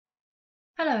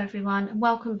Hello everyone and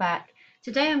welcome back.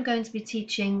 Today I'm going to be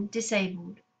teaching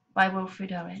Disabled by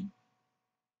Wilfred Owen.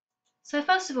 So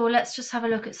first of all, let's just have a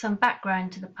look at some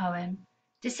background to the poem.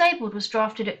 Disabled was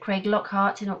drafted at Craig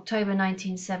Lockhart in October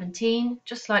 1917,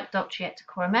 just like Dolce et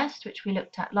Decorum Est, which we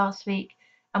looked at last week,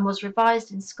 and was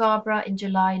revised in Scarborough in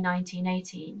July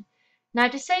 1918. Now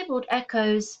Disabled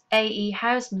echoes A.E.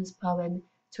 Housman's poem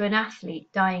To an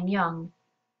Athlete Dying Young,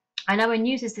 and Owen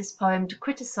uses this poem to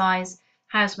criticise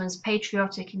Housman's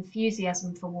patriotic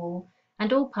enthusiasm for war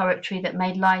and all poetry that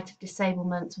made light of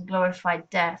disablement and glorified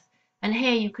death. And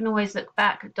here you can always look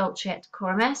back at Dolce et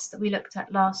Decorum Est that we looked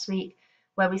at last week,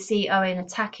 where we see Owen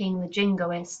attacking the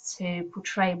jingoists who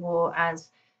portray war as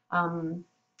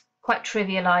quite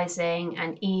trivialising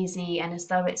and easy, and as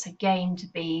though it's a game to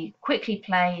be quickly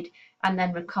played and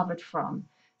then recovered from.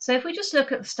 So if we just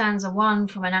look at stanza 1,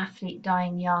 From an Athlete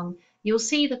Dying Young, you'll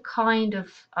see the kind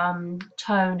of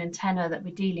tone and tenor that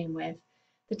we're dealing with.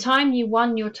 The time you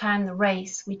won your town the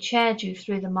race, we chaired you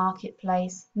through the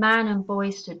marketplace, man and boy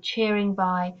stood cheering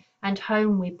by, and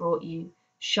home we brought you,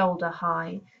 shoulder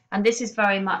high. And this is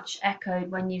very much echoed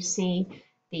when you see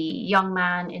the young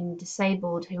man in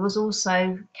Disabled, who was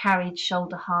also carried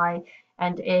shoulder high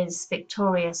and is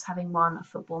victorious, having won a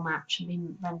football match and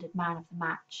been rendered man of the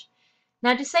match.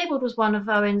 Now Disabled was one of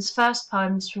Owen's first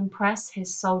poems to impress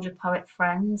his soldier poet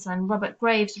friends, and Robert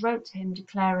Graves wrote to him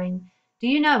declaring, "Do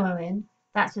you know, Owen,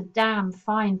 that's a damn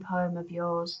fine poem of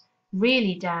yours,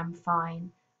 really damn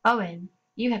fine. Owen,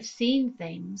 you have seen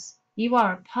things, you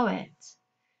are a poet."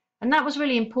 And that was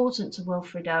really important to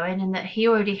Wilfred Owen, in that he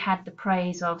already had the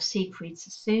praise of Siegfried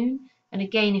Sassoon. And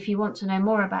again, if you want to know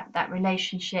more about that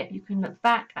relationship, you can look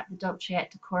back at the Dolce et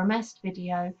Decorum Est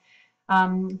video.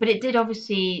 But it did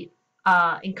obviously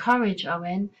encourage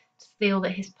Owen to feel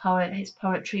that his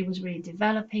poetry was really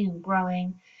developing and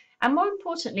growing. And more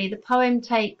importantly, the poem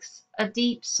takes a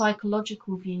deep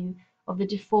psychological view of the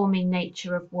deforming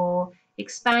nature of war,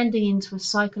 expanding into a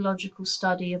psychological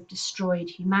study of destroyed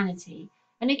humanity.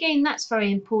 And again, that's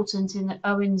very important in that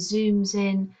Owen zooms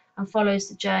in and follows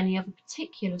the journey of a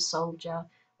particular soldier,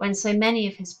 when so many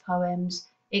of his poems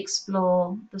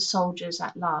explore the soldiers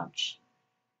at large.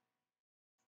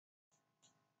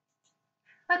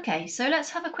 Okay, so let's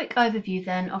have a quick overview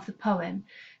then of the poem.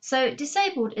 So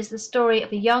Disabled is the story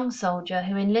of a young soldier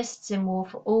who enlists in war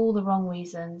for all the wrong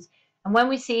reasons. And when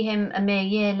we see him a mere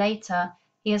year later,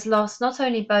 he has lost not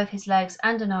only both his legs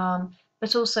and an arm,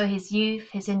 but also his youth,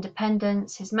 his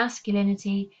independence, his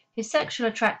masculinity, his sexual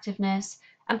attractiveness,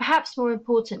 and perhaps more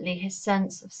importantly, his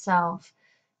sense of self.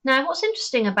 Now, what's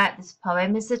interesting about this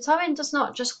poem is that Owen does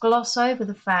not just gloss over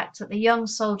the fact that the young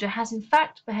soldier has in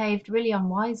fact behaved really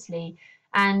unwisely,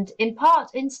 and in part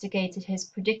instigated his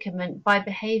predicament by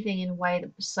behaving in a way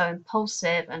that was so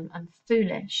impulsive and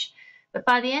foolish. But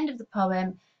by the end of the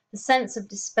poem, the sense of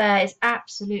despair is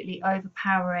absolutely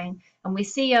overpowering, and we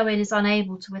see Owen is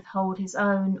unable to withhold his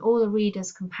own or the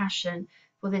reader's compassion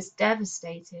for this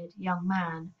devastated young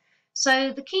man.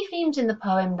 So the key themes in the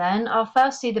poem then are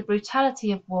firstly the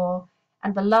brutality of war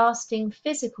and the lasting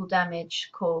physical damage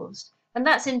caused. And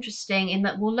that's interesting in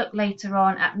that we'll look later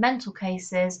on at Mental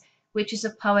Cases, which is a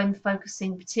poem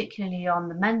focusing particularly on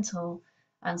the mental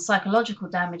and psychological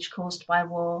damage caused by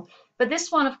war. But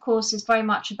this one, of course, is very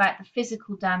much about the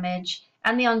physical damage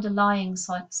and the underlying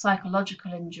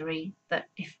psychological injury that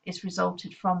is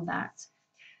resulted from that.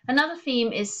 Another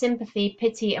theme is sympathy,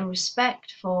 pity, and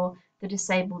respect for the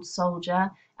disabled soldier,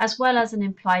 as well as an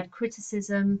implied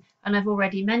criticism. And I've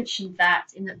already mentioned that,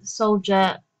 in that the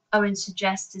soldier, Owen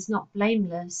suggests, is not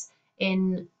blameless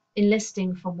in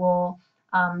enlisting for war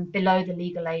below the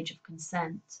legal age of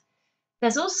consent.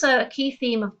 There's also a key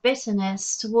theme of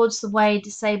bitterness towards the way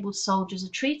disabled soldiers are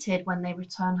treated when they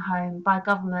return home by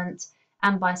government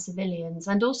and by civilians,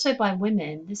 and also by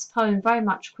women. This poem very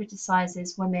much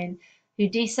criticises women who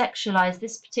desexualise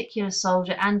this particular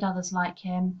soldier and others like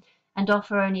him, and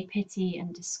offer only pity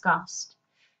and disgust.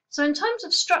 So in terms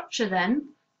of structure then,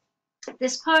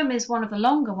 this poem is one of the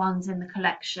longer ones in the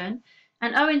collection,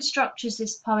 and Owen structures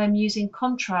this poem using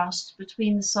contrast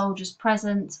between the soldier's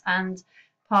present and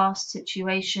past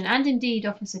situation, and indeed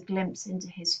offers a glimpse into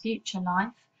his future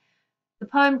life. The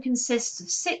poem consists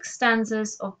of 6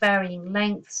 stanzas of varying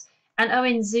lengths, and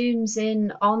Owen zooms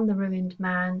in on the ruined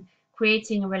man,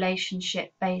 creating a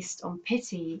relationship based on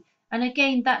pity. And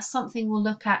again, that's something we'll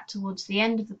look at towards the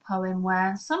end of the poem,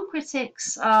 where some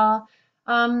critics are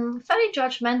fairly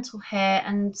judgmental here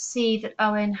and see that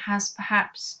Owen has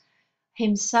perhaps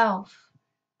himself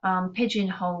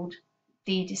pigeonholed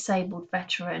the disabled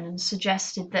veteran and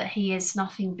suggested that he is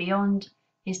nothing beyond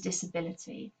his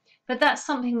disability. But that's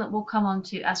something that we'll come on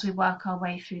to as we work our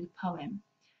way through the poem.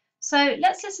 So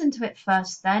let's listen to it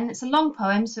first then. It's a long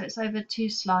poem, so it's over 2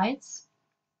 slides.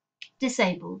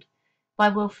 Disabled by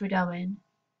Wilfred Owen.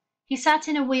 He sat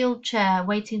in a wheeled chair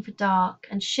waiting for dark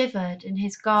and shivered in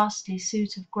his ghastly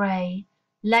suit of grey,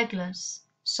 legless,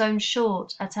 sewn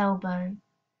short at elbow.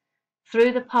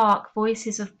 Through the park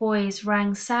voices of boys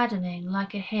rang saddening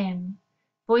like a hymn,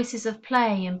 voices of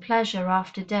play and pleasure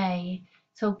after day,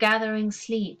 till gathering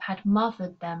sleep had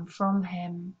mothered them from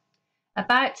him.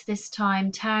 About this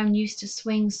time town used to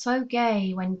swing so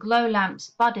gay, when glow lamps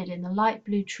budded in the light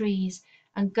blue trees,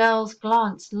 and girls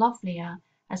glanced lovelier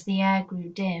as the air grew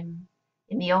dim,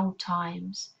 in the old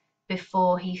times,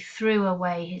 before he threw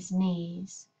away his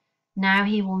knees. Now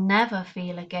he will never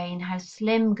feel again how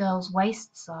slim girls'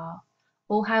 waists are,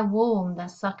 or how warm their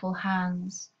subtle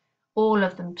hands. All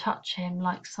of them touch him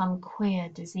like some queer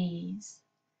disease.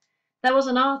 There was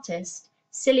an artist,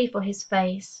 silly for his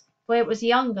face, for it was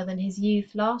younger than his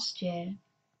youth last year.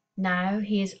 Now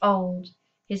he is old,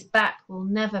 his back will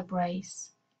never brace.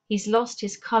 He's lost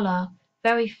his colour,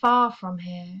 very far from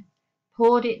here,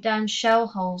 poured it down shell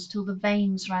holes till the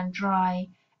veins ran dry,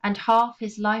 and half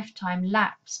his lifetime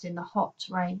lapsed in the hot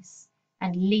race,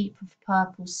 and leap of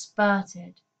purple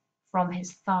spurted from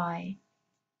his thigh.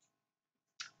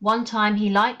 One time he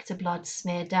liked a blood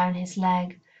smear down his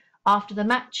leg, after the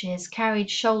matches carried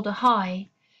shoulder high.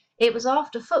 It was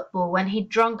after football, when he'd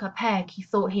drunk a peg he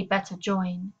thought he'd better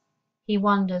join. He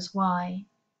wonders why.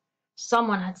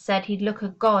 Someone had said he'd look a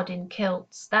god in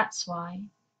kilts, that's why.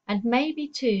 And maybe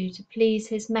too to please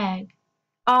his Meg.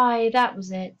 Aye, that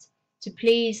was it, to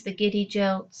please the giddy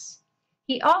jilts.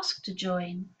 He asked to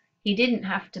join, he didn't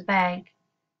have to beg.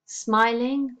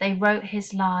 Smiling they wrote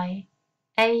his lie,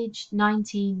 aged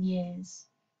 19 years.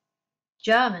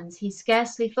 Germans he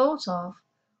scarcely thought of,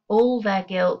 all their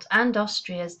guilt and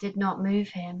Austria's did not move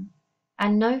him,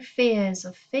 and no fears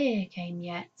of fear came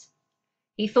yet.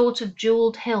 He thought of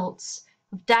jewelled hilts,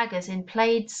 of daggers in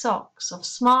plaid socks, of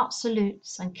smart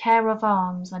salutes and care of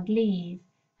arms and leave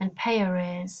and pay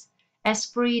arrears,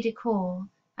 esprit de corps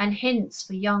and hints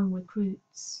for young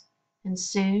recruits. And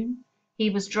soon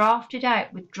he was drafted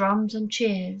out with drums and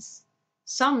cheers.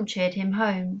 Some cheered him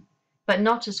home, but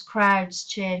not as crowds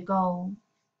cheered goal.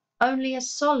 Only a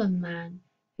solemn man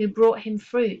who brought him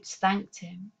fruits thanked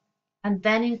him, and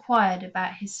then inquired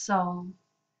about his soul.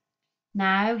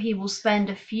 Now he will spend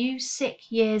a few sick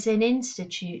years in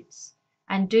institutes,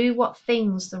 and do what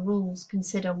things the rules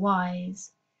consider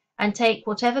wise, and take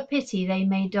whatever pity they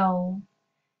may dole.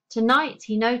 Tonight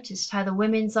he noticed how the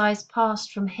women's eyes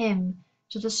passed from him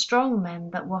to the strong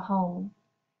men that were whole.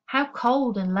 How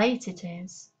cold and late it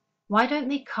is! Why don't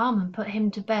they come and put him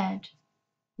to bed?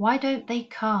 Why don't they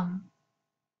come?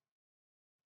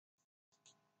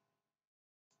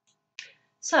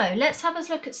 So let's have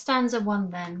a look at stanza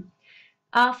 1 then.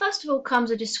 First of all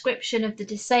comes a description of the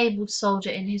disabled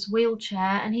soldier in his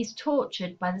wheelchair, and he's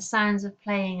tortured by the sounds of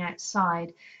playing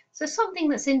outside. So something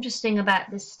that's interesting about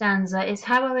this stanza is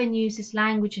how Owen uses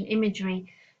language and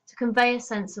imagery to convey a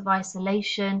sense of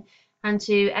isolation and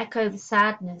to echo the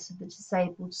sadness of the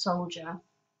disabled soldier.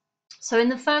 So in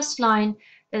the first line,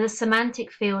 there's a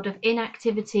semantic field of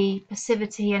inactivity,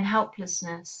 passivity, and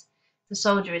helplessness. The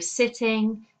soldier is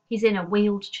sitting, he's in a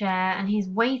wheeled chair, and he's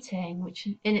waiting, which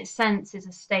in its sense is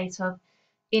a state of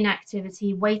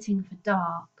inactivity, waiting for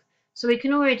dark. So we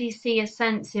can already see a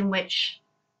sense in which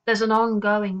there's an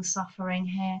ongoing suffering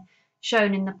here,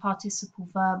 shown in the participle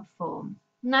verb form.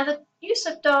 Now the use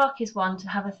of dark is one to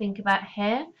have a think about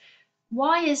here.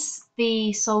 Why is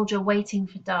the soldier waiting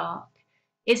for dark?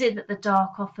 Is it that the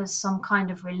dark offers some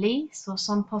kind of release or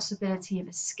some possibility of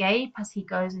escape as he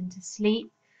goes into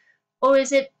sleep? Or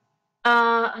is it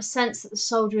a sense that the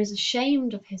soldier is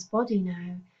ashamed of his body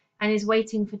now and is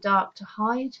waiting for dark to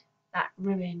hide that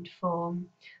ruined form?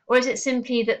 Or is it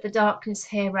simply that the darkness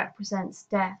here represents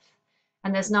death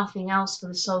and there's nothing else for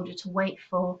the soldier to wait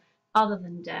for other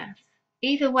than death?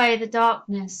 Either way, the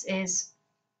darkness is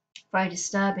very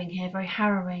disturbing here, very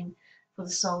harrowing for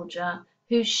the soldier,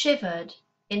 who shivered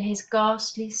in his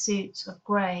ghastly suit of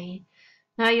grey.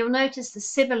 Now you'll notice the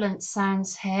sibilant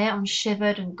sounds here on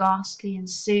shivered and ghastly and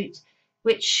suit,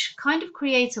 which kind of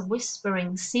create a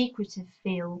whispering, secretive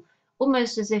feel,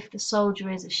 almost as if the soldier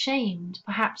is ashamed,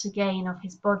 perhaps again of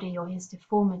his body or his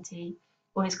deformity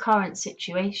or his current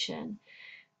situation.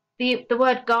 The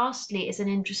word ghastly is an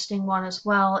interesting one as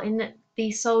well, in that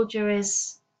the soldier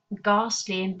is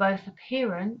ghastly in both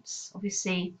appearance.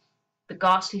 Obviously, the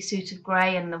ghastly suit of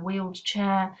grey and the wheeled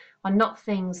chair are not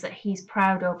things that he's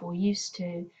proud of or used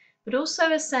to, but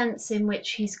also a sense in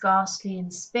which he's ghastly in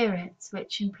spirit,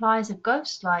 which implies a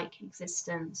ghost-like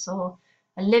existence or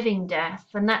a living death,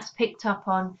 and that's picked up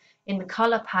on in the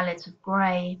colour palette of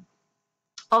grey,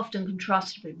 often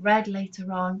contrasted with red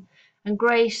later on, and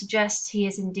grey suggests he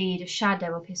is indeed a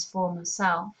shadow of his former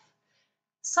self.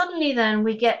 Suddenly then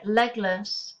we get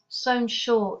legless, sewn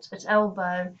short at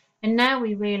elbow, and now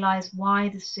we realise why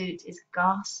the suit is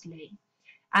ghastly.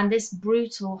 And this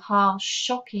brutal, harsh,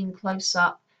 shocking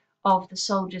close-up of the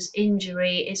soldier's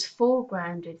injury is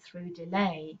foregrounded through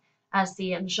delay, as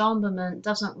the enjambment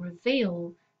doesn't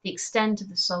reveal the extent of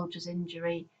the soldier's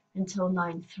injury until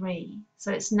line 3.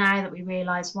 So it's now that we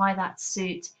realise why that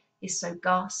suit is so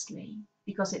ghastly,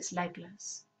 because it's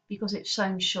legless, because it's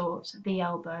sewn short at the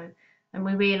elbow, and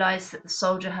we realise that the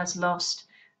soldier has lost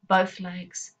both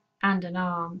legs and an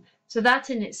arm. So that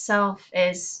in itself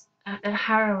is a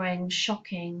harrowing,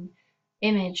 shocking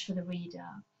image for the reader.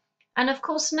 And of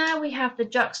course now we have the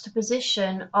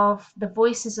juxtaposition of the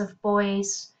voices of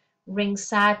boys ring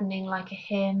saddening like a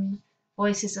hymn,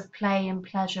 voices of play and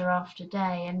pleasure after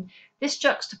day. And this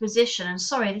juxtaposition, and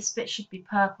sorry, this bit should be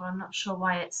purple, I'm not sure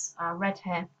why it's red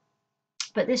here,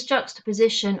 but this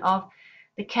juxtaposition of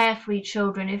the carefree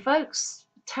children evokes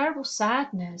terrible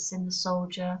sadness in the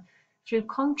soldier through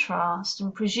contrast,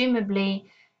 and presumably,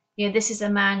 this is a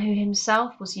man who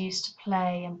himself was used to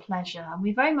play and pleasure, and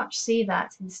we very much see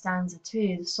that in stanza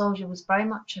 2. The soldier was very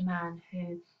much a man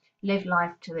who lived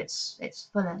life to its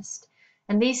fullest,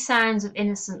 and these sounds of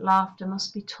innocent laughter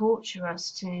must be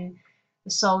torturous to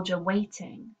the soldier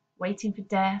waiting for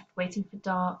death, waiting for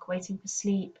dark, waiting for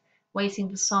sleep, waiting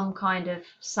for some kind of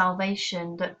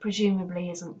salvation that presumably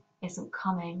isn't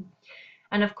coming.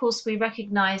 And of course we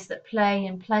recognise that play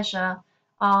and pleasure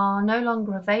are no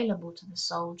longer available to the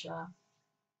soldier.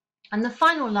 And the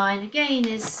final line again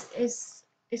is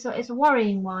a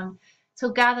worrying one.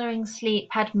 Till gathering sleep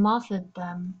had mothered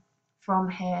them from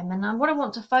him. And what I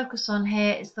want to focus on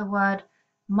here is the word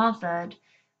mothered,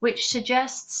 which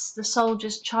suggests the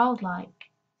soldier's childlike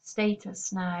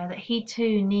status now, that he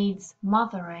too needs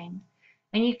mothering.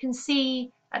 And you can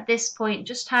see at this point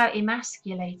just how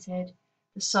emasculated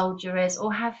the soldier is,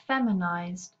 or how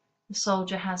feminized the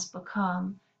soldier has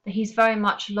become, that he's very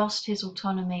much lost his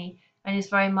autonomy and is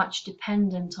very much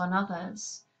dependent on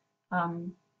others,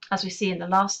 as we see in the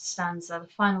last stanza,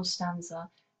 the final stanza,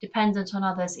 dependent on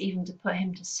others even to put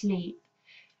him to sleep.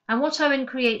 And what Owen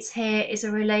creates here is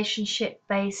a relationship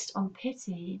based on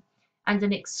pity and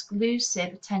an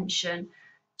exclusive attention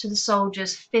to the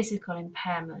soldier's physical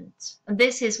impairment. And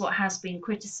this is what has been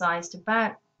criticised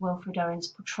about Wilfred Owen's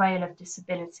portrayal of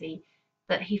disability,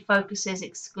 that he focuses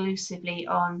exclusively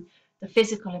on the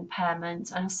physical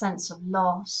impairment and a sense of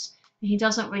loss. He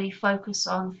doesn't really focus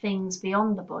on things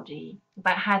beyond the body,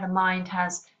 about how the mind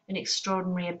has an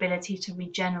extraordinary ability to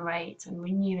regenerate and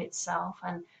renew itself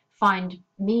and find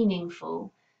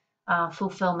meaningful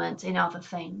fulfillment in other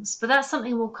things. But that's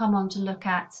something we'll come on to look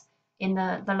at in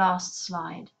the last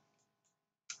slide.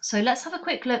 So let's have a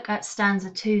quick look at stanza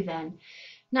 2 then.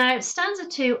 Now, stanza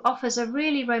 2 offers a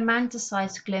really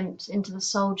romanticised glimpse into the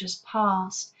soldier's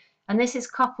past, and this is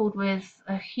coupled with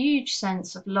a huge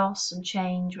sense of loss and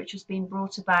change which has been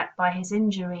brought about by his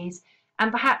injuries,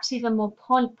 and perhaps even more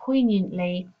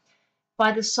poignantly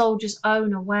by the soldier's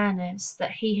own awareness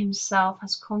that he himself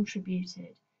has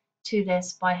contributed to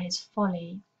this by his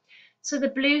folly. So the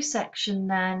blue section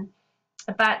then,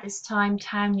 about this time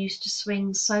town used to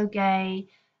swing so gay,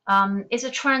 is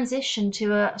a transition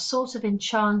to a sort of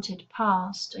enchanted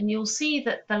past, and you'll see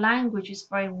that the language is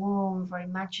very warm, very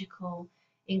magical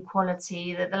in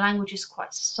quality, that the language is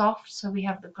quite soft, so we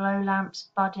have the glow lamps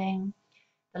budding,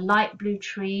 the light blue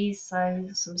trees, so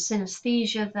some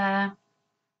synesthesia there,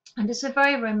 and it's a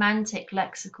very romantic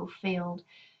lexical field.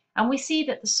 And we see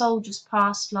that the soldier's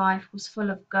past life was full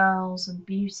of girls and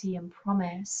beauty and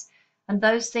promise, and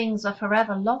those things are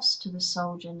forever lost to the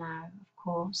soldier now, of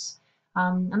course.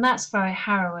 And that's very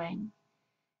harrowing.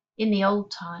 In the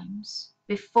old times,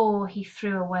 before he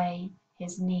threw away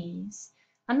his knees.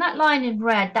 And that line in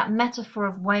red, that metaphor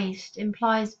of waste,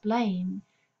 implies blame.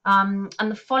 And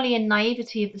the folly and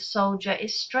naivety of the soldier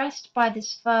is stressed by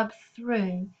this verb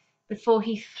threw, before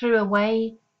he threw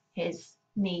away his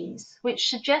knees, which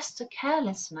suggests a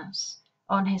carelessness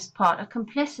on his part, a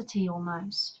complicity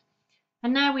almost.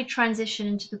 And now we transition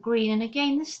into the green, and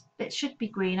again this bit should be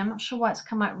green, I'm not sure why it's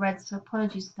come out red, so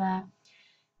apologies there.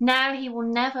 Now he will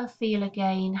never feel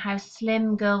again how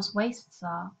slim girls' waists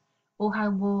are, or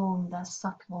how warm their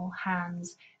subtle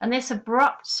hands. And this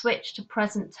abrupt switch to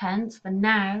present tense, the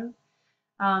now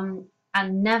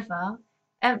and never,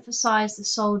 emphasise the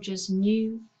soldier's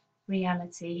new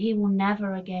reality. He will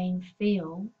never again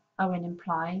feel, Owen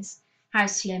implies, how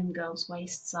slim girls'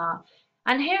 waists are.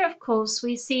 And here, of course,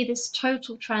 we see this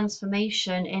total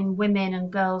transformation in women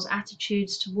and girls'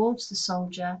 attitudes towards the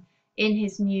soldier in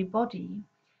his new body.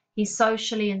 He's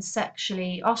socially and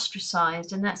sexually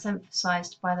ostracized, and that's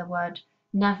emphasized by the word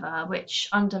never, which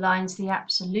underlines the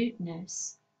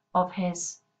absoluteness of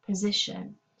his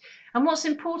position. And what's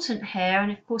important here,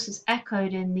 and of course is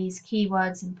echoed in these key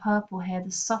words in purple here,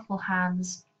 the supple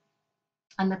hands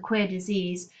and the queer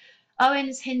disease, Owen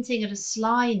is hinting at a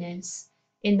slyness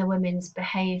in the women's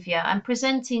behaviour and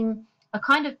presenting a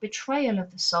kind of betrayal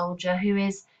of the soldier who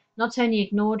is not only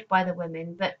ignored by the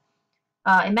women but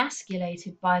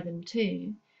emasculated by them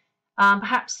too.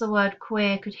 Perhaps the word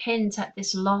queer could hint at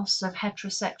this loss of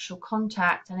heterosexual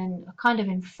contact and in a kind of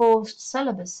enforced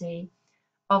celibacy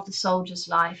of the soldier's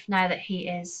life now that he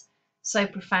is so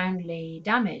profoundly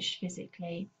damaged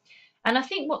physically. And I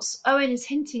think what Owen is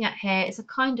hinting at here is a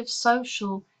kind of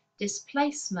social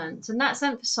displacement, and that's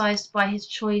emphasized by his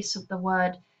choice of the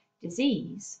word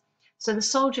disease. So the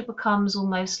soldier becomes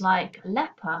almost like a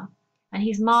leper, and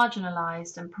he's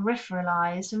marginalized and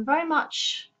peripheralized and very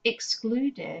much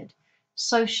excluded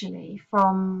socially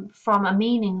from a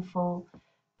meaningful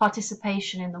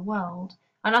participation in the world.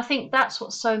 And I think that's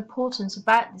what's so important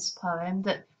about this poem,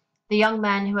 that the young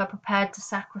men who are prepared to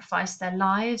sacrifice their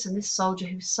lives, and this soldier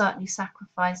who certainly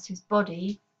sacrificed his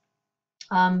body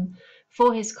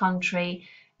for his country,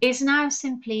 is now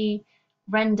simply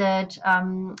rendered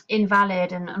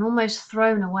invalid and almost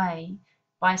thrown away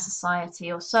by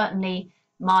society, or certainly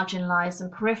marginalized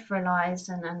and peripheralized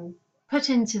and put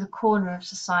into the corner of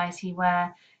society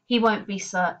where he won't be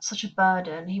such a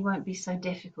burden, he won't be so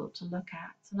difficult to look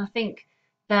at. And I think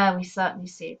there we certainly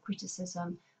see a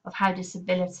criticism of how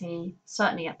disability,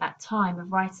 certainly at that time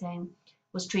of writing,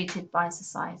 was treated by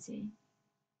society.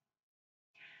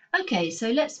 Okay,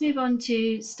 so let's move on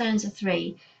to stanza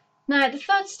 3. Now, the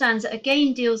third stanza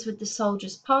again deals with the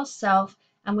soldier's past self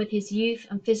and with his youth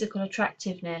and physical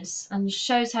attractiveness, and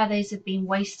shows how these have been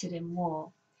wasted in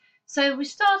war. So we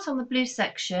start on the blue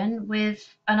section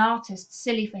with an artist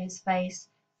silly for his face,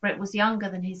 for it was younger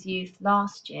than his youth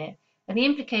last year. And the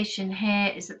implication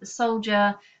here is that the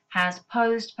soldier has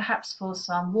posed perhaps for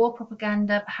some war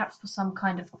propaganda, perhaps for some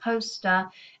kind of poster,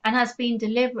 and has been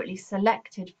deliberately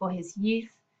selected for his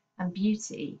youth and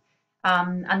beauty.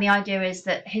 And the idea is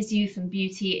that his youth and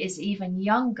beauty is even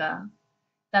younger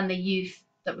than the youth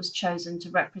that was chosen to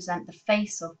represent the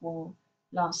face of war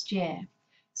last year.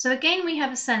 So again, we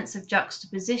have a sense of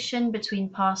juxtaposition between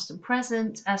past and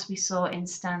present, as we saw in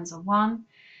stanza 1.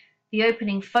 The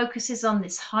opening focuses on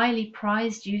this highly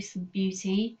prized youth and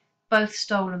beauty, both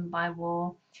stolen by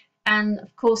war. And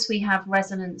of course, we have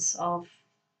resonance of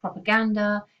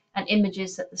propaganda and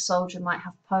images that the soldier might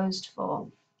have posed for.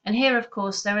 And here, of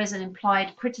course, there is an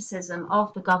implied criticism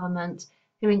of the government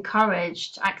who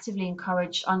actively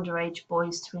encouraged underage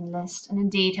boys to enlist, and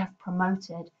indeed have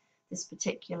promoted this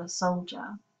particular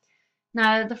soldier.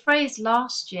 Now, the phrase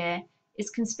last year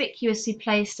is conspicuously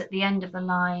placed at the end of the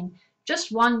line.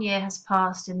 Just 1 year has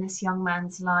passed in this young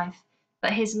man's life,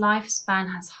 but his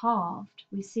lifespan has halved.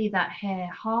 We see that here,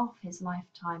 half his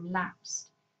lifetime lapsed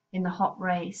in the hot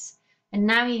race. And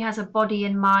now he has a body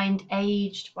and mind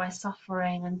aged by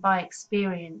suffering and by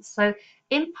experience. So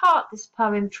in part, this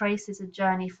poem traces a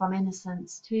journey from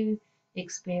innocence to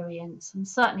experience. And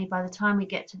certainly by the time we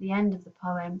get to the end of the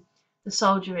poem, the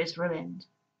soldier is ruined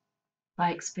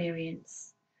by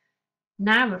experience.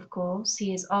 Now, of course,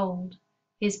 he is old.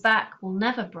 His back will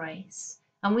never brace.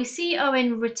 And we see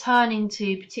Owen returning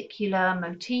to particular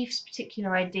motifs,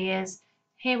 particular ideas.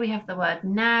 Here we have the word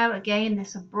now, again,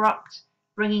 this abrupt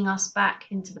bringing us back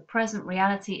into the present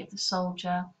reality of the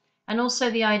soldier, and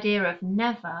also the idea of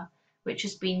never, which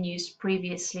has been used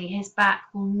previously. His back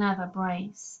will never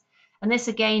brace. And this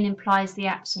again implies the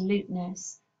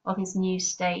absoluteness of his new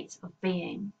state of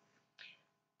being.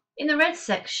 In the red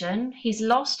section, he's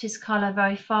lost his colour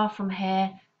very far from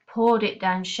here, poured it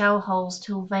down shell holes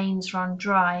till veins run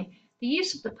dry. The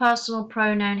use of the personal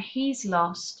pronoun he's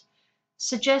lost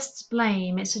suggests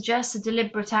blame. It suggests a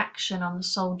deliberate action on the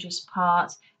soldier's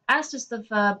part, as does the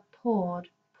verb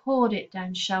poured it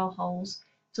down shell holes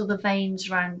till the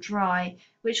veins ran dry,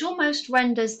 which almost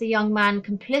renders the young man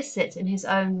complicit in his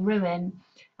own ruin.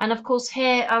 And of course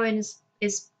here Owen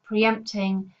is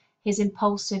preempting his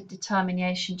impulsive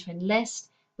determination to enlist,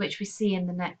 which we see in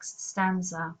the next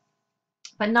stanza.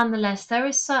 But nonetheless, there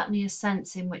is certainly a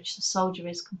sense in which the soldier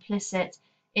is complicit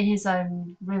in his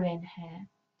own ruin here.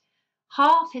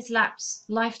 Half his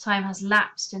lifetime has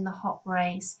lapsed in the hot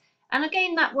race. And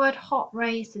again, that word hot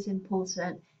race is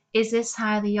important. Is this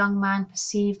how the young man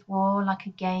perceived war, like a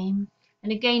game?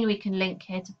 And again, we can link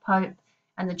here to Pope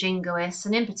and the jingoists,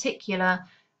 and in particular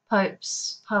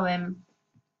Pope's poem,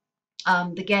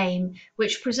 The Game,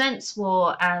 which presents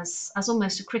war as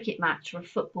almost a cricket match or a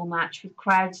football match, with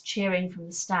crowds cheering from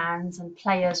the stands and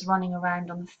players running around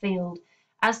on the field,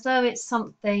 as though it's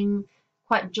something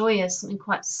quite joyous, something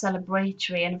quite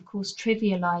celebratory, and of course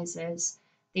trivializes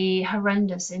the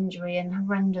horrendous injury and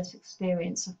horrendous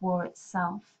experience of war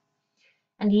itself.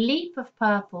 And leap of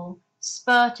purple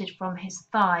spurted from his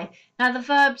thigh. Now the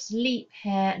verbs leap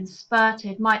here and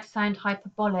spurted might sound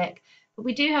hyperbolic, but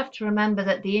we do have to remember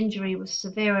that the injury was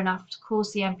severe enough to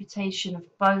cause the amputation of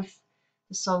both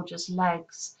the soldier's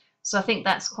legs. So I think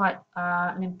that's quite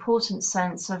an important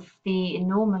sense of the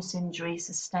enormous injury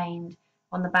sustained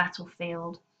on the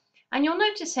battlefield. And you'll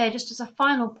notice here, just as a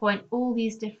final point, all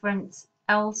these different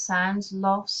L sounds: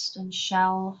 lost and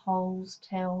shell, holes,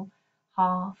 till,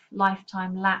 half,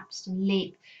 lifetime, lapsed, and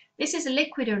leap. This is a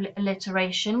liquid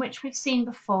alliteration, which we've seen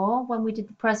before when we did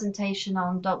the presentation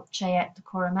on Dulce et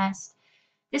Decorum Est.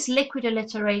 This liquid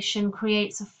alliteration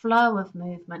creates a flow of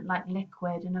movement like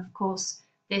liquid, and of course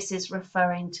this is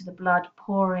referring to the blood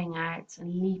pouring out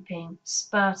and leaping,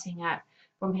 spurting out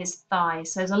from his thigh.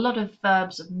 So there's a lot of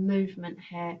verbs of movement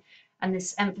here, and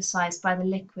this emphasized by the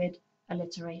liquid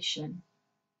alliteration.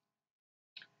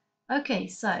 Okay,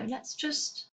 so let's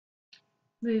just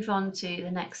move on to the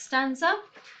next stanza,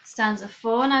 stanza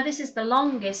 4. Now this is the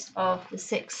longest of the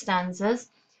 6 stanzas,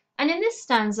 and in this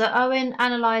stanza Owen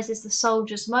analyses the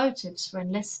soldier's motives for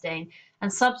enlisting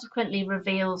and subsequently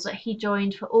reveals that he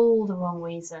joined for all the wrong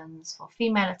reasons: for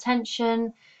female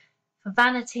attention, for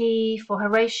vanity, for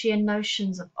Horatian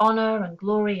notions of honour and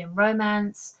glory and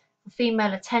romance, for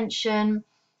female attention,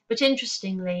 but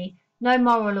interestingly no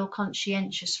moral or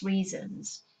conscientious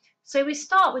reasons. So we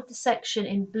start with the section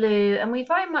in blue, and we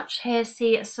very much here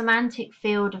see a semantic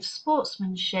field of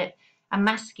sportsmanship and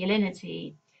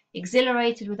masculinity.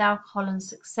 Exhilarated with alcohol and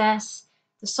success,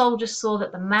 the soldier saw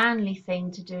that the manly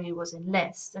thing to do was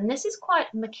enlist. And this is quite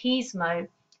a machismo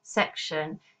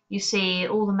section. You see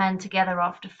all the men together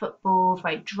after football,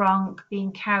 very drunk,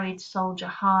 being carried soldier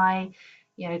high,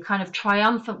 kind of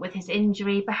triumphant with his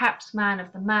injury, perhaps man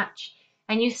of the match.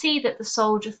 And you see that the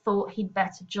soldier thought he'd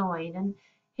better join. And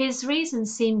his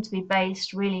reasons seem to be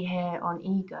based really here on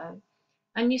ego.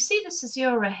 And you see the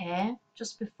caesura here,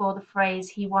 just before the phrase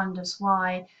 "he wonders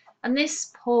why." And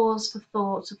this pause for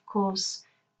thought, of course,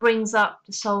 brings up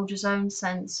the soldier's own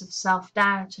sense of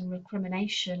self-doubt and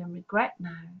recrimination and regret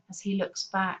now, as he looks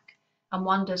back and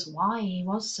wonders why he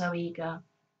was so eager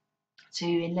to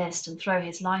enlist and throw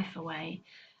his life away.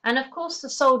 And of course the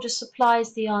soldier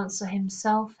supplies the answer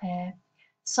himself here.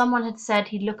 Someone had said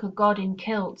he'd look a god in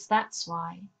kilts, that's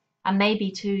why. And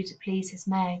maybe too to please his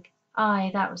Meg.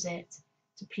 Aye, that was it,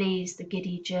 to please the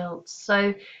giddy jilts.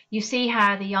 So you see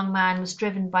how the young man was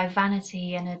driven by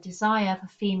vanity and a desire for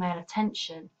female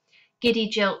attention. Giddy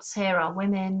jilts here are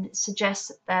women. It suggests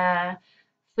that they're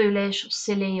foolish or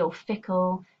silly or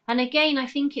fickle. And again, I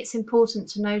think it's important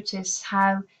to notice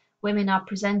how women are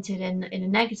presented in a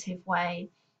negative way,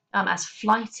 as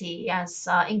flighty, as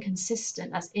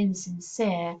inconsistent, as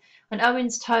insincere. When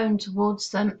Owen's tone towards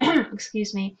them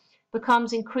excuse me,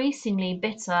 becomes increasingly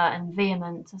bitter and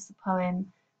vehement as the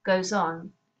poem goes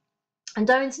on. And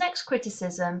Owen's next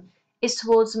criticism is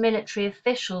towards military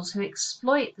officials who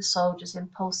exploit the soldiers'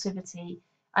 impulsivity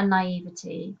and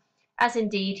naivety, as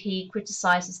indeed he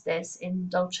criticises this in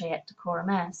Dulce et Decorum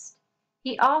Est.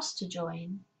 He asked to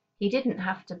join, he didn't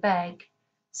have to beg.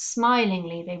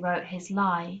 Smilingly they wrote his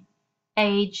lie,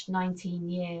 aged 19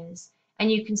 years. And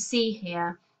you can see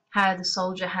here how the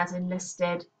soldier has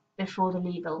enlisted before the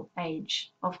legal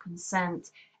age of consent,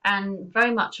 and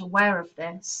very much aware of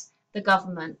this, the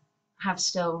government have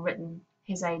still written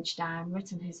his age down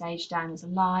as a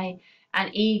lie, and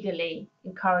eagerly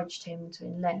encouraged him to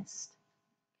enlist.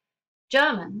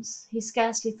 Germans he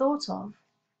scarcely thought of.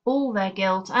 All their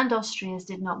guilt and Austria's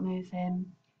did not move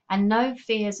him, and no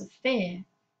fears of fear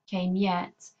came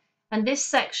yet. And this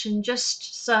section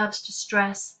just serves to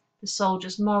stress the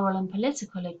soldier's moral and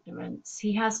political ignorance.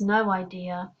 He has no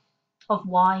idea of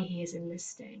why he is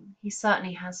enlisting. He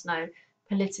certainly has no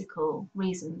political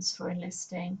reasons for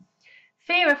enlisting.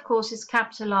 Fear, of course, is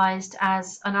capitalized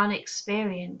as an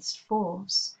unexperienced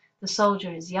force. The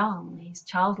soldier is young, he's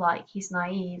childlike, he's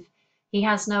naive. He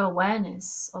has no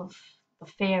awareness of the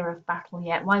fear of battle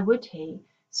yet. Why would he?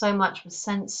 So much was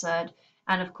censored.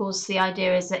 And of course, the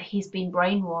idea is that he's been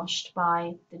brainwashed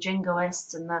by the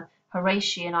jingoists and the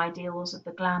Horatian ideals of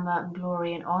the glamour and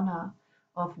glory and honor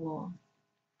of war.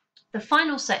 The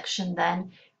final section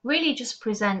then really just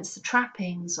presents the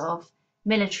trappings of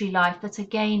military life that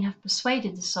again have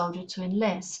persuaded the soldier to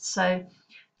enlist. So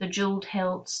the jewelled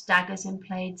hilts, daggers in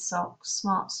plaid socks,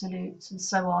 smart salutes, and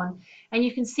so on. And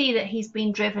you can see that he's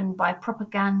been driven by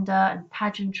propaganda and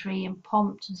pageantry and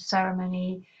pomp and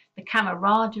ceremony, the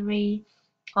camaraderie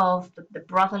of the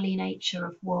brotherly nature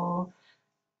of war.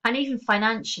 And even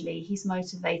financially, he's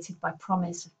motivated by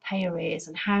promise of pay arrears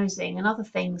and housing and other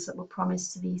things that were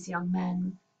promised to these young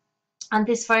men. And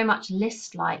this very much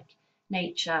Liszt-like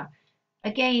nature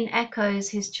again echoes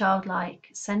his childlike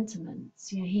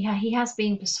sentiments. You know, he has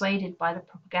been persuaded by the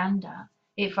propaganda.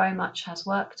 It very much has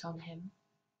worked on him.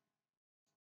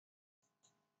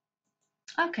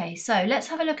 Okay, so let's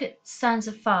have a look at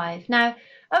stanza 5. Now,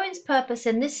 Owen's purpose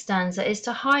in this stanza is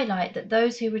to highlight that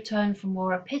those who return from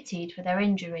war are pitied for their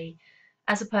injury,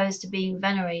 as opposed to being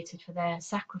venerated for their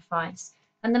sacrifice.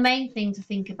 And the main thing to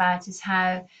think about is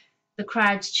how the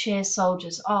crowds cheer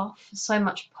soldiers off, so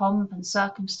much pomp and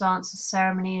circumstance and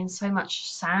ceremony and so much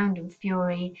sound and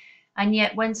fury, and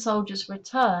yet when soldiers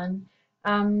return,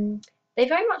 they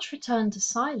very much return to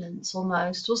silence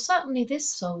almost, or certainly this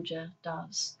soldier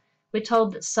does. We're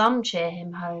told that some cheer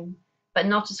him home, but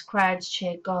not as crowds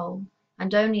cheer goal,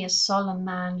 and only a solemn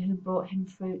man who brought him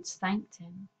fruits thanked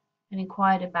him and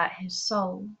inquired about his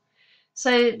soul.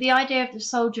 So the idea of the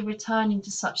soldier returning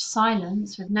to such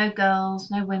silence, with no girls,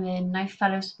 no women, no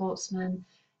fellow sportsmen,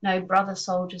 no brother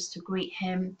soldiers to greet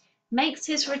him, makes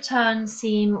his return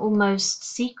seem almost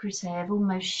secretive,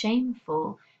 almost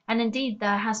shameful. And indeed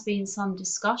there has been some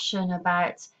discussion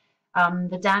about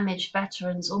the damaged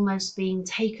veterans almost being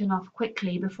taken off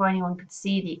quickly before anyone could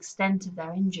see the extent of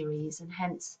their injuries, and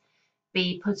hence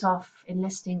be put off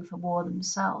enlisting for war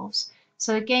themselves.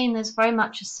 So again, there's very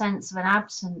much a sense of an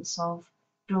absence of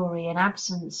glory, an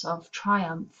absence of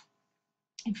triumph.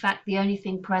 In fact, the only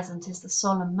thing present is the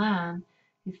solemn man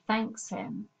who thanks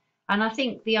him. And I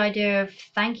think the idea of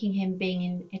thanking him being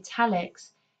in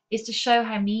italics is to show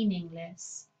how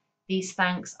meaningless these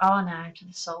thanks are now to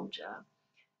the soldier.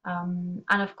 And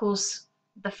of course,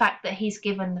 the fact that he's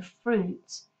given the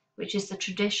fruit, which is the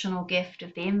traditional gift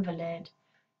of the invalid,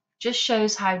 just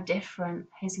shows how different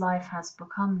his life has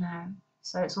become now.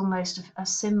 So it's almost a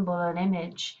symbol, an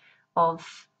image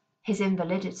of his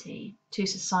invalidity to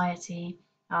society,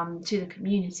 to the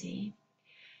community.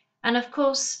 And of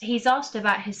course, he's asked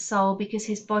about his soul because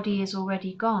his body is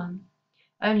already gone.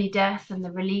 Only death and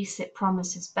the release it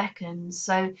promises beckons.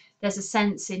 So there's a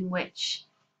sense in which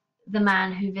the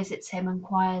man who visits him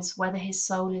inquires whether his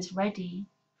soul is ready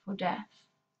for death.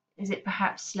 Is it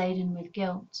perhaps laden with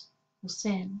guilt or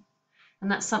sin?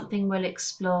 And that's something we'll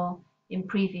explore in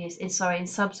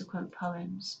subsequent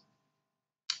poems.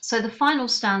 So the final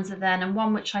stanza then, and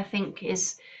one which I think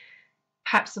is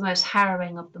perhaps the most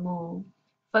harrowing of them all,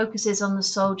 focuses on the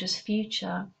soldier's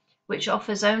future, which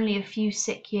offers only a few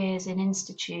sick years in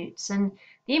institutes. And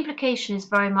the implication is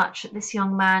very much that this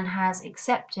young man has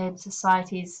accepted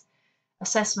society's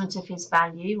assessment of his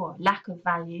value or lack of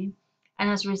value, and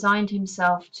has resigned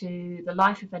himself to the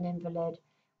life of an invalid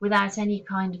without any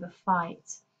kind of a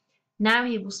fight. Now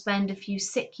he will spend a few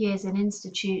sick years in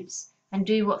institutes and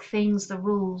do what things the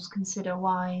rules consider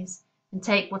wise, and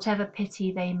take whatever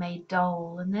pity they may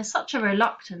dole. And there's such a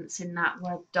reluctance in that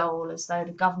word dole, as though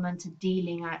the government are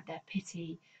dealing out their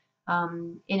pity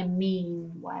in a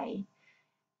mean way.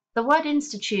 The word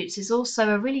institutes is also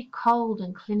a really cold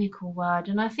and clinical word,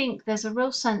 and I think there's a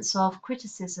real sense of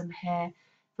criticism here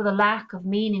for the lack of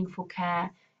meaningful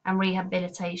care and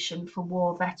rehabilitation for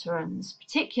war veterans,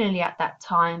 particularly at that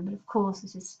time, but of course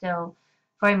this is still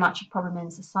very much a problem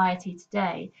in society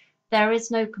today. There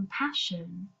is no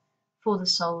compassion for the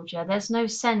soldier. There's no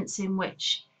sense in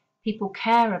which people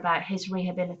care about his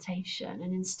rehabilitation,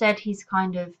 and instead he's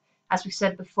kind of, as we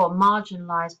said before,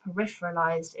 marginalized,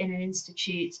 peripheralized in an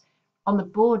institute on the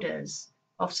borders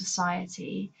of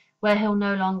society, where he'll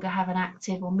no longer have an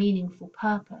active or meaningful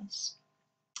purpose.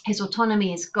 His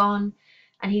autonomy is gone,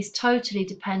 and he's totally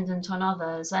dependent on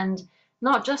others, and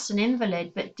not just an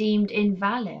invalid, but deemed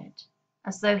invalid,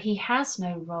 as though he has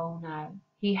no role now,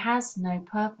 he has no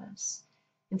purpose.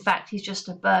 In fact, he's just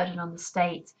a burden on the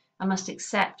state and must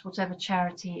accept whatever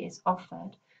charity is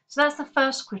offered. So that's the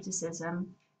first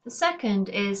criticism. The second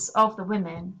is of the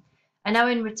women, and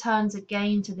Owen returns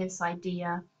again to this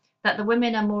idea that the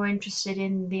women are more interested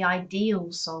in the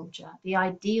ideal soldier, the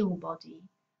ideal body,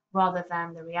 rather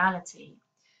than the reality.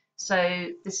 So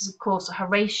this is, of course, a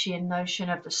Horatian notion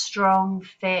of the strong,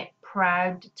 fit,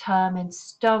 proud, determined,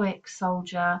 stoic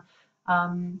soldier.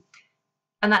 And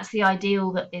that's the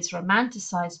ideal that is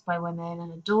romanticized by women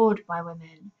and adored by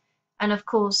women. And of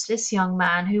course, this young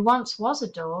man, who once was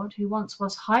adored, who once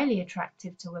was highly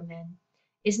attractive to women,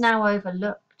 is now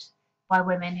overlooked by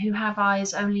women who have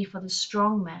eyes only for the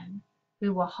strong men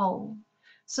who were whole.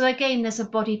 So again, there's a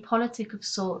body politic of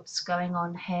sorts going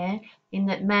on here, in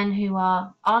that men who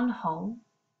are unwhole,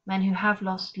 men who have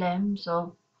lost limbs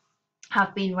or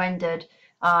have been rendered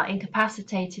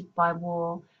incapacitated by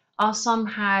war, are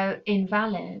somehow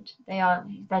invalid. They're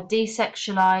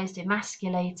desexualized,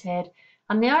 emasculated.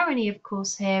 And the irony, of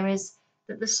course, here is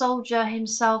that the soldier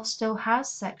himself still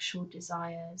has sexual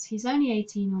desires. He's only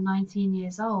 18 or 19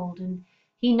 years old, and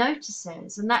he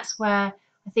notices, and that's where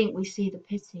I think we see the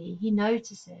pity. He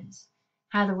notices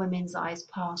how the women's eyes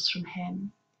pass from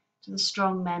him to the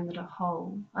strong men that are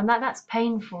whole, and that's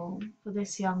painful for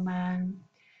this young man.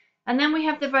 And then we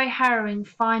have the very harrowing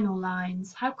final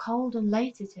lines. How cold and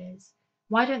late it is.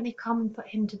 Why don't they come and put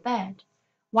him to bed?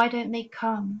 Why don't they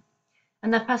come?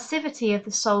 And the passivity of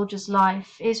the soldier's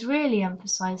life is really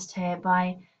emphasized here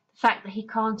by the fact that he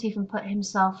can't even put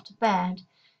himself to bed.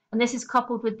 And this is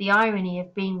coupled with the irony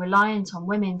of being reliant on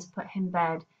women to put him to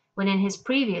bed, when in his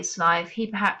previous life he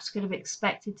perhaps could have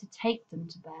expected to take them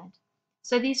to bed.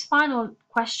 So these final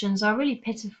questions are really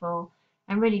pitiful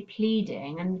and really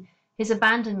pleading, and his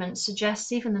abandonment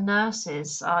suggests even the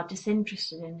nurses are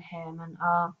disinterested in him and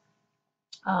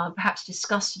are perhaps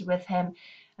disgusted with him,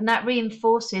 and that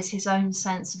reinforces his own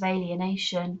sense of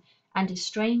alienation and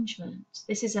estrangement.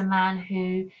 This is a man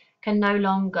who can no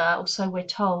longer, or so we're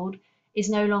told, is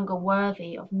no longer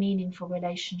worthy of meaningful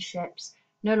relationships,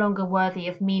 no longer worthy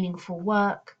of meaningful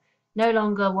work, no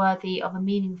longer worthy of a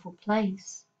meaningful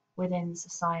place within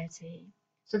society.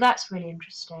 So that's really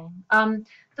interesting.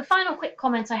 The final quick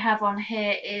comment I have on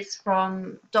here is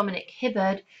from Dominic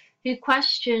Hibbard, who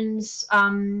questions,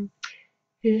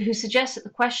 who suggests that the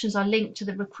questions are linked to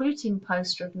the recruiting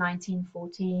poster of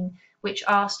 1914, which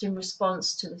asked in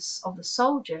response to the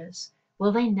soldiers,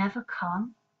 will they never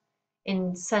come?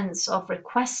 In sense of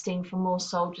requesting for more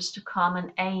soldiers to come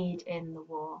and aid in the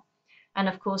war. And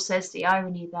of course, there's the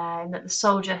irony there in that the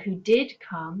soldier who did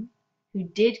come, who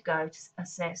did go to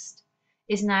assist,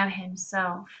 is now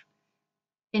himself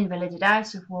invalided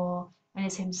out of war and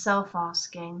is himself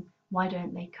asking, why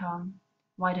don't they come?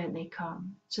 Why don't they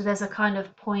come? So there's a kind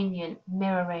of poignant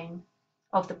mirroring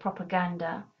of the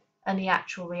propaganda and the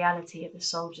actual reality of the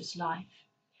soldier's life.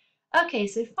 Okay,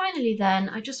 so finally then,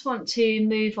 I just want to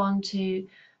move on to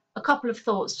a couple of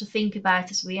thoughts to think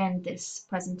about as we end this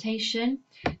presentation.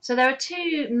 So there are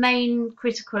two main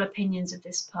critical opinions of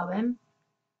this poem.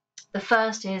 The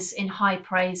first is in high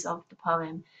praise of the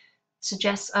poem.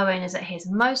 Suggests Owen is at his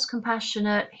most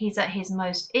compassionate, he's at his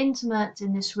most intimate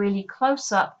in this really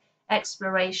close-up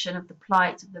exploration of the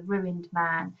plight of the ruined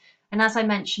man. And as I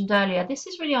mentioned earlier, this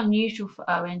is really unusual for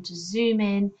Owen to zoom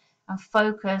in and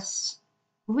focus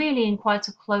really in quite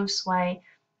a close way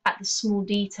at the small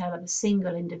detail of a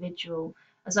single individual,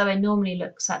 as Owen normally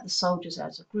looks at the soldiers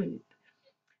as a group.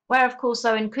 Where, of course,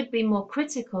 Owen could be more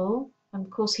critical, and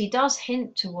of course he does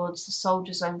hint towards the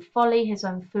soldier's own folly, his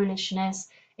own foolishness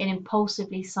in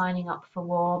impulsively signing up for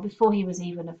war before he was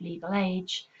even of legal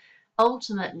age.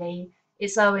 Ultimately,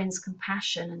 it's Owen's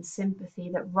compassion and sympathy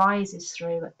that rises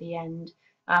through at the end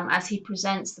as he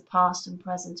presents the past and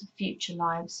present and future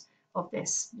lives of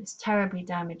this terribly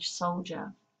damaged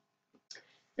soldier.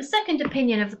 The second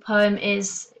opinion of the poem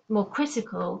is more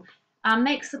critical and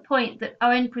makes the point that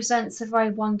Owen presents a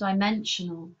very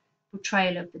one-dimensional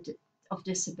portrayal of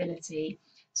disability.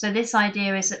 So this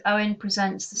idea is that Owen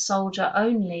presents the soldier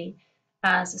only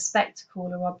as a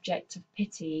spectacle or object of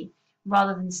pity,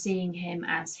 rather than seeing him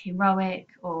as heroic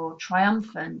or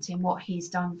triumphant in what he's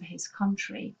done for his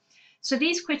country. So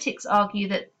these critics argue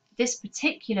that this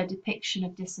particular depiction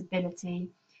of disability,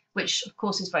 which of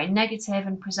course is very negative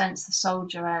and presents the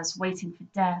soldier as waiting for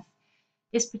death,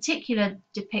 this particular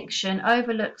depiction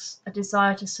overlooks a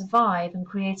desire to survive and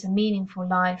create a meaningful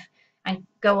life and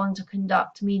go on to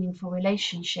conduct meaningful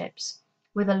relationships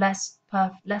with a less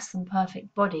than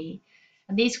perfect body.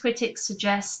 And these critics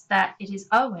suggest that it is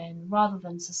Owen, rather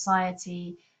than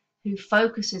society, who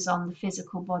focuses on the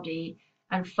physical body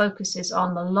and focuses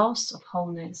on the loss of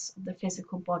wholeness of the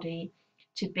physical body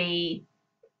to be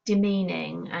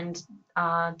demeaning and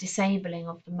disabling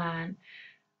of the man.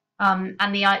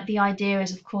 And the idea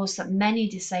is, of course, that many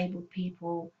disabled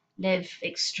people live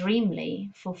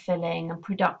extremely fulfilling and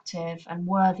productive and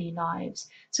worthy lives.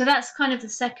 So that's kind of the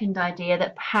second idea,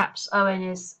 that perhaps Owen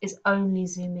is only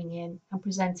zooming in and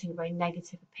presenting a very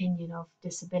negative opinion of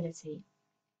disability.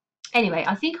 Anyway,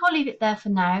 I think I'll leave it there for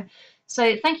now.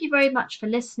 So thank you very much for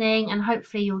listening, and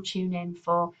hopefully you'll tune in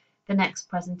for the next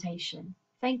presentation.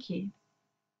 Thank you.